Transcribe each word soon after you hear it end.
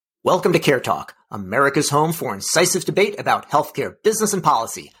Welcome to Care Talk, America's home for incisive debate about healthcare business and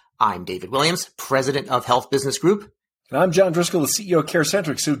policy. I'm David Williams, president of Health Business Group. And I'm John Driscoll, the CEO of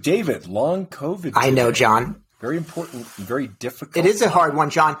CareCentric. So, David, long COVID today. I know, John. Very important and very difficult. It is a hard one,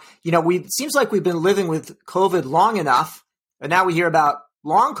 John. You know, it seems like we've been living with COVID long enough, but now we hear about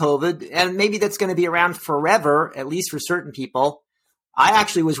long COVID, and maybe that's going to be around forever, at least for certain people. I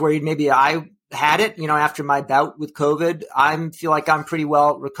actually was worried maybe I had it, after my bout with COVID. I feel like I'm pretty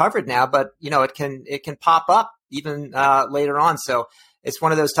well recovered now, but it can pop up even later on. So it's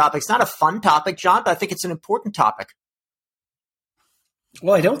one of those topics, not a fun topic, John, but I think it's an important topic.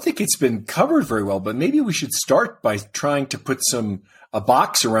 Well, I don't think it's been covered very well, but maybe we should start by trying to put a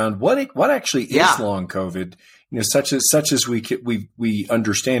box around what actually is long COVID, such as we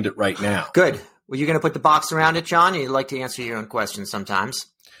understand it right now. Good. Well, you're going to put the box around it, John? You'd like to answer your own questions sometimes.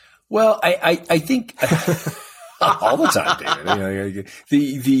 Well, I think all the time, David.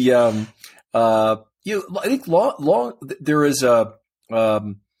 I think long there is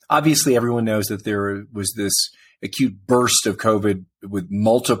obviously everyone knows that there was this acute burst of COVID with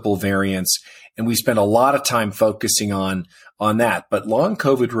multiple variants, and we spent a lot of time focusing on that. But long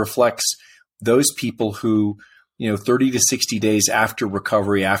COVID reflects those people who, 30 to 60 days after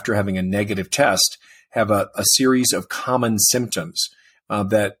recovery, after having a negative test, have a series of common symptoms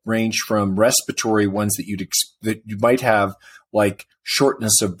that range from respiratory ones that you might have, like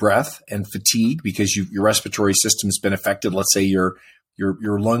shortness of breath and fatigue because your respiratory system's been affected. Let's say your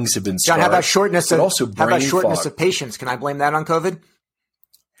lungs have been scarred. John, how about shortness fog. of patience? Can I blame that on COVID?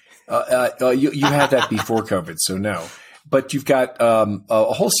 You had that before COVID, so no. But you've got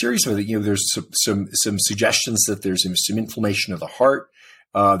a whole series of it. There's some suggestions that there's some inflammation of the heart.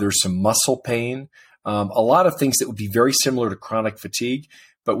 There's some muscle pain. A lot of things that would be very similar to chronic fatigue,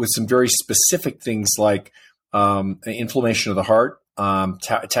 but with some very specific things like inflammation of the heart,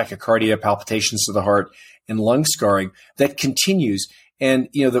 tachycardia, palpitations of the heart, and lung scarring that continues. And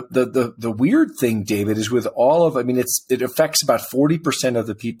the weird thing, David, is with it affects about 40% of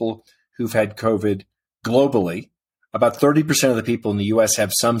the people who've had COVID globally. About 30% of the people in the U.S.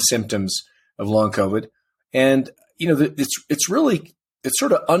 have some symptoms of long COVID, and it's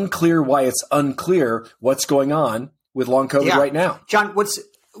sort of unclear why it's unclear what's going on with long COVID right now. John,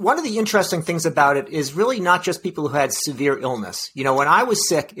 one of the interesting things about it is really not just people who had severe illness. When I was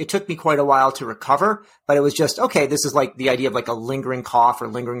sick, it took me quite a while to recover, but it was just, okay, this is like the idea of like a lingering cough or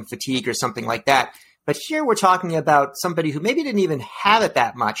lingering fatigue or something like that. But here we're talking about somebody who maybe didn't even have it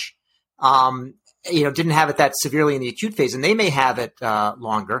that much, didn't have it that severely in the acute phase, and they may have it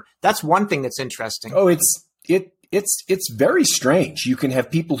longer. That's one thing that's interesting. Oh, It's very strange. You can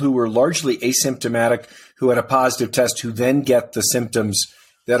have people who were largely asymptomatic who had a positive test who then get the symptoms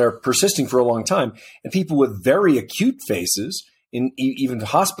that are persisting for a long time, and people with very acute phases, even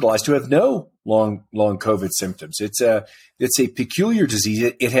hospitalized, who have no long COVID symptoms. It's a peculiar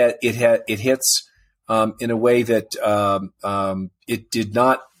disease. It hits in a way that it did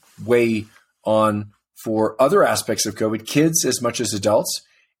not weigh on for other aspects of COVID, kids as much as adults,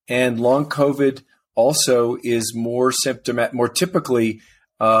 and long COVID also is more typically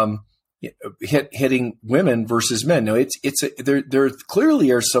hitting women versus men. Now, there clearly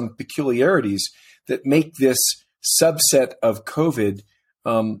are some peculiarities that make this subset of COVID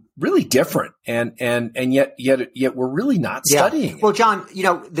really different, and yet we're really not studying it. Well, John,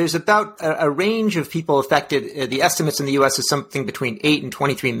 there's about a range of people affected. The estimates in the U.S. is something between 8 and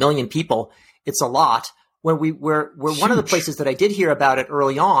 23 million people. It's a lot. When we're one of the places that I did hear about it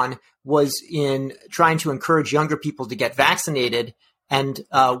early on was in trying to encourage younger people to get vaccinated. And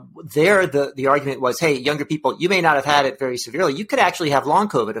there the argument was, hey, younger people, you may not have had it very severely. You could actually have long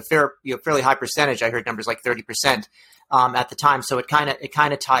COVID, a fairly high percentage. I heard numbers like 30% at the time. So it kind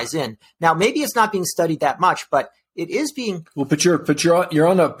of ties in. Now, maybe it's not being studied that much, but it is being. Well, but you're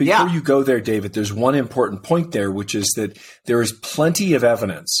on a, before you go there, David, there's one important point there, which is that there is plenty of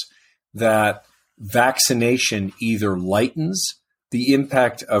evidence that vaccination either lightens the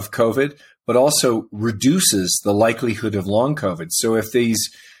impact of COVID, but also reduces the likelihood of long COVID. So if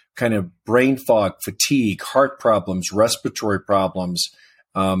these kind of brain fog, fatigue, heart problems, respiratory problems,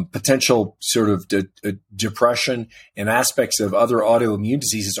 potential sort of depression and aspects of other autoimmune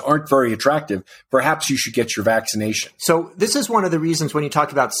diseases aren't very attractive, perhaps you should get your vaccination. So this is one of the reasons when you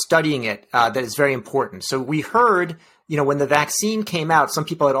talked about studying it, that is very important. So we heard, when the vaccine came out, some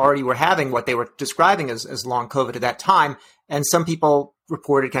people already were having what they were describing as long COVID at that time. And some people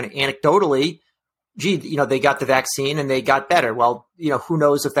reported kind of anecdotally, gee, they got the vaccine and they got better. Well, who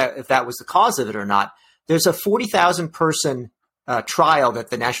knows if that was the cause of it or not. There's a 40,000 person trial that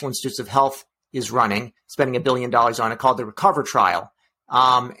the National Institutes of Health is running, spending $1 billion on it, called the RECOVER trial.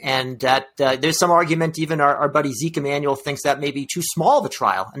 And that there's some argument, even our buddy Zeke Emanuel thinks that may be too small of a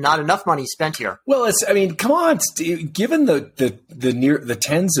trial and not enough money spent here. Well, come on, given the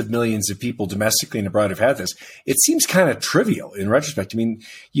tens of millions of people domestically and abroad who've had this, it seems kind of trivial in retrospect. I mean,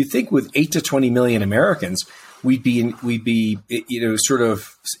 you think with 8 to 20 million Americans, we'd be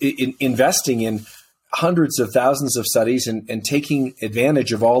investing in hundreds of thousands of studies and taking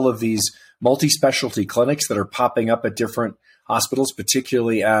advantage of all of these multi-specialty clinics that are popping up at different hospitals,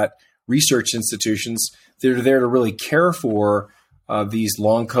 particularly at research institutions that are there to really care for these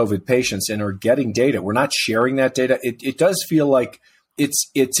long COVID patients and are getting data. We're not sharing that data. It does feel like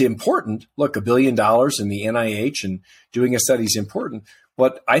it's important. Look, $1 billion in the NIH and doing a study is important,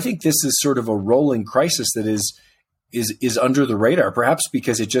 but I think this is sort of a rolling crisis that is under the radar, perhaps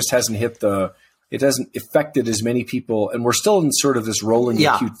because it just hasn't it hasn't affected as many people, and we're still in sort of this rolling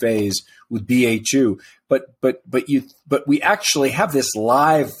acute phase with BA2. But we actually have this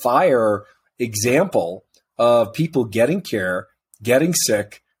live fire example of people getting care, getting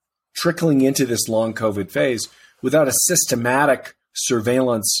sick, trickling into this long COVID phase without a systematic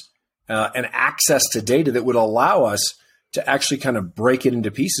surveillance and access to data that would allow us to actually kind of break it into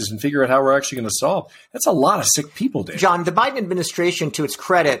pieces and figure out how we're actually going to solve. That's a lot of sick people, Dave. John, the Biden administration, to its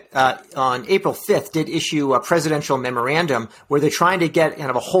credit, on April 5th did issue a presidential memorandum where they're trying to get kind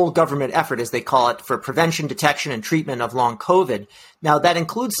of a whole government effort, as they call it, for prevention, detection, and treatment of long COVID. Now, that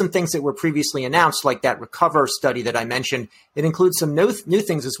includes some things that were previously announced, like that RECOVER study that I mentioned. It includes some new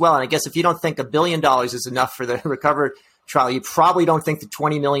things as well. And I guess if you don't think $1 billion is enough for the RECOVER trial, you probably don't think the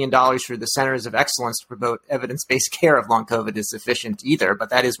 $20 million for the Centers of Excellence to promote evidence-based care of long COVID is sufficient either. But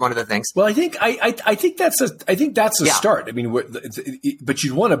that is one of the things. Well, I think that's a start. I mean, but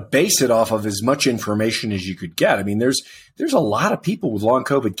you'd want to base it off of as much information as you could get. I mean, there's a lot of people with long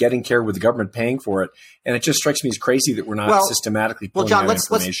COVID getting care with the government paying for it, and it just strikes me as crazy that we're not systematically pulling John, that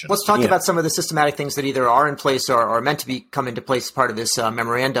information. Let's talk about some of the systematic things that either are in place or are meant to come into place as part of this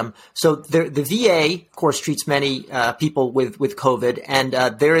memorandum. So the VA, of course, treats many people with COVID, and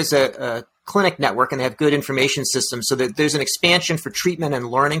there is a clinic network, and they have good information systems. So there's an expansion for treatment and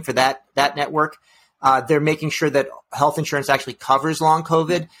learning for that network. They're making sure that health insurance actually covers long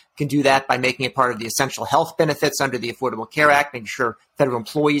COVID. Can do that by making it part of the essential health benefits under the Affordable Care Act, making sure federal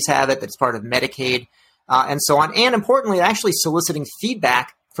employees have it, that's part of Medicaid, and so on. And importantly, actually soliciting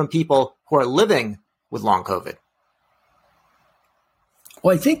feedback from people who are living with long COVID.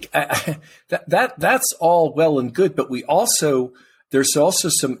 Well, I think that's all well and good, but there's also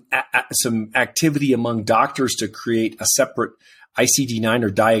some activity among doctors to create a separate ICD-9 or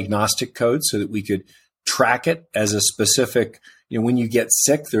diagnostic code so that we could track it as a specific, when you get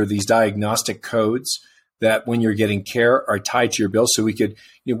sick, there are these diagnostic codes that when you're getting care are tied to your bill. So we could,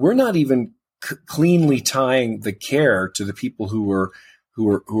 we're not even cleanly tying the care to the people who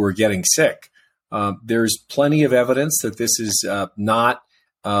are getting sick. There's plenty of evidence that this is not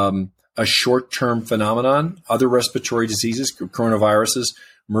a short-term phenomenon. Other respiratory diseases, coronaviruses,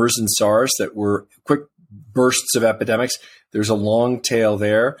 MERS and SARS, that were quick bursts of epidemics. There's a long tail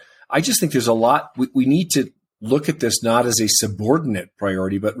there. I just think there's a lot. We need to look at this not as a subordinate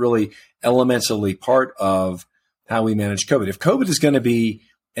priority, but really elementally part of how we manage COVID. If COVID is going to be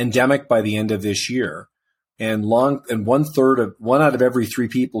endemic by the end of this year, and one out of every 3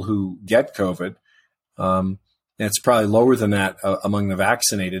 people who get COVID, it's probably lower than that among the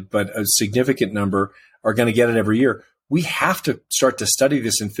vaccinated, but a significant number are going to get it every year. We have to start to study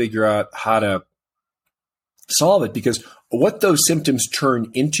this and figure out how to solve it, because what those symptoms turn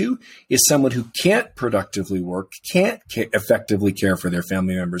into is someone who can't productively work, can't effectively care for their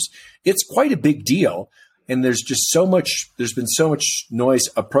family members. It's quite a big deal. And there's been so much noise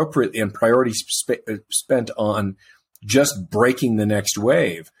appropriately and priority spent on just breaking the next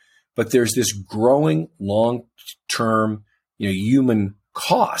wave. But there's this growing long-term, human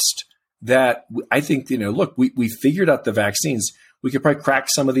cost that I think, look, we figured out the vaccines. We could probably crack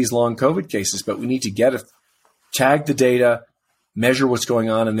some of these long COVID cases, but we need to tag the data, measure what's going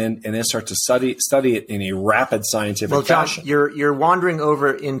on, and then start to study it in a rapid scientific fashion. Well, Josh, you're wandering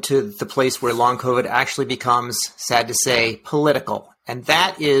over into the place where long COVID actually becomes, sad to say, political. And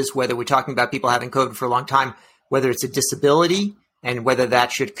that is whether we're talking about people having COVID for a long time, whether it's a disability, and whether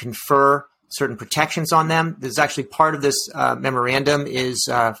that should confer certain protections on them. There's actually part of this memorandum is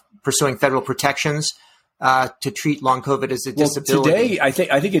pursuing federal protections to treat long COVID as a disability. Today, I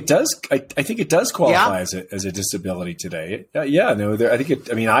think it does. I think it does qualify as a disability today. I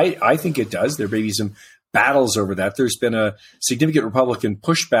think it does. There may be some battles over that. There's been a significant Republican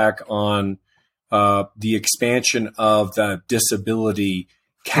pushback on the expansion of the disability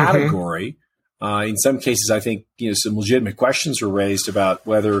category. In some cases, I think some legitimate questions were raised about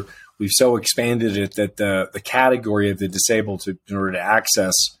whether we've so expanded it that the category of the disabled in order to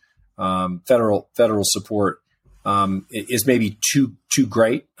access federal support is maybe too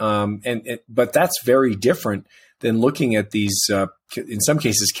great. But that's very different than looking at these, in some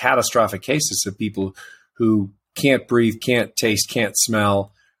cases, catastrophic cases of people who can't breathe, can't taste, can't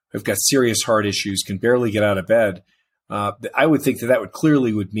smell, have got serious heart issues, can barely get out of bed. I would think that would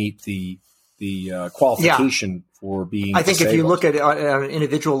clearly meet the qualification for being I think disabled. If you look at it on an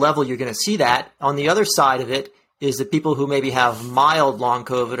individual level, you're going to see that. On the other side of it is that people who maybe have mild long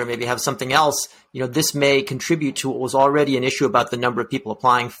COVID or maybe have something else, this may contribute to what was already an issue about the number of people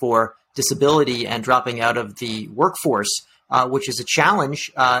applying for disability and dropping out of the workforce, which is a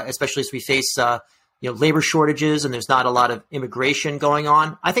challenge, especially as we face labor shortages and there's not a lot of immigration going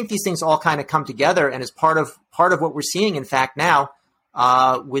on. I think these things all kind of come together and is part of what we're seeing, in fact, now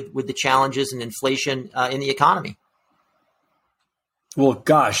with the challenges and inflation in the economy. Well,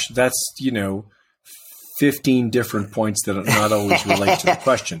 gosh, that's 15 different points that not always relate to the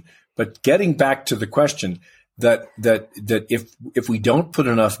question. But getting back to the question, that if we don't put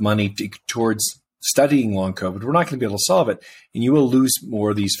enough money towards studying long COVID, we're not going to be able to solve it, and you will lose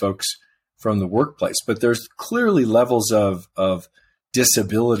more of these folks from the workplace. But there's clearly levels of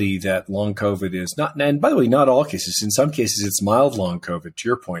disability that long COVID is not. And by the way, not all cases. In some cases, it's mild long COVID. To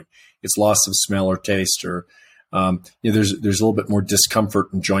your point, it's loss of smell or taste, or there's a little bit more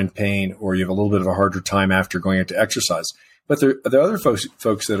discomfort and joint pain, or you have a little bit of a harder time after going out to exercise. But there are other folks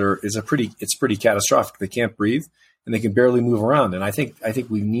that it's pretty catastrophic. They can't breathe and they can barely move around. And I think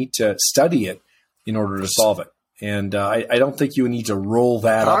we need to study it in order to solve it. And I don't think you need to roll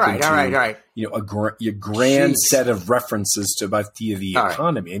that up into a grand set of references to about the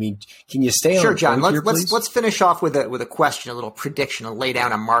economy. I mean, can you stay on? Sure, John. Let's finish off with a question, a little prediction, and lay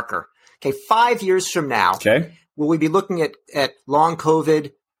down a marker. Okay, 5 years from now, will we be looking at long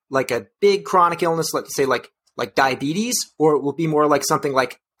COVID like a big chronic illness, let's say like diabetes, or it will be more like something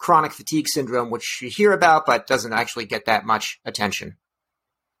like chronic fatigue syndrome, which you hear about but doesn't actually get that much attention?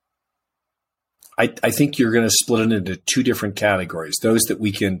 I think you're going to split it into two different categories. Those that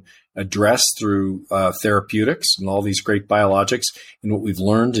we can address through therapeutics and all these great biologics and what we've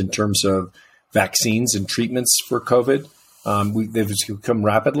learned in terms of vaccines and treatments for COVID. They've come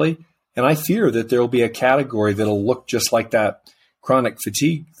rapidly. And I fear that there will be a category that'll look just like that chronic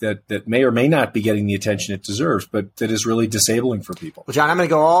fatigue that may or may not be getting the attention it deserves, but that is really disabling for people. Well, John, I'm going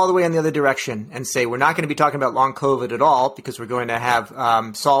to go all the way in the other direction and say we're not going to be talking about long COVID at all because we're going to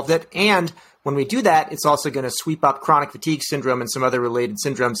have solved it. And when we do that, it's also going to sweep up chronic fatigue syndrome and some other related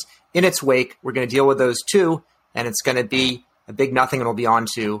syndromes in its wake. We're going to deal with those too, and it's going to be a big nothing, and we'll be on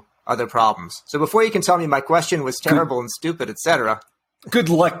to other problems. So before you can tell me my question was terrible and stupid, etc. Good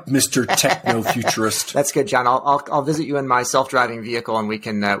luck, Mr. Techno-Futurist. That's good, John. I'll visit you in my self-driving vehicle, and we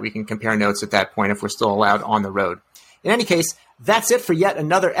can compare notes at that point if we're still allowed on the road. In any case, that's it for yet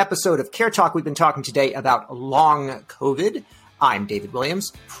another episode of Care Talk. We've been talking today about long COVID. I'm David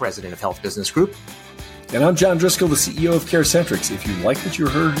Williams, president of Health Business Group. And I'm John Driscoll, the CEO of CareCentrix. If you like what you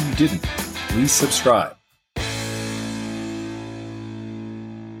heard and you didn't, please subscribe.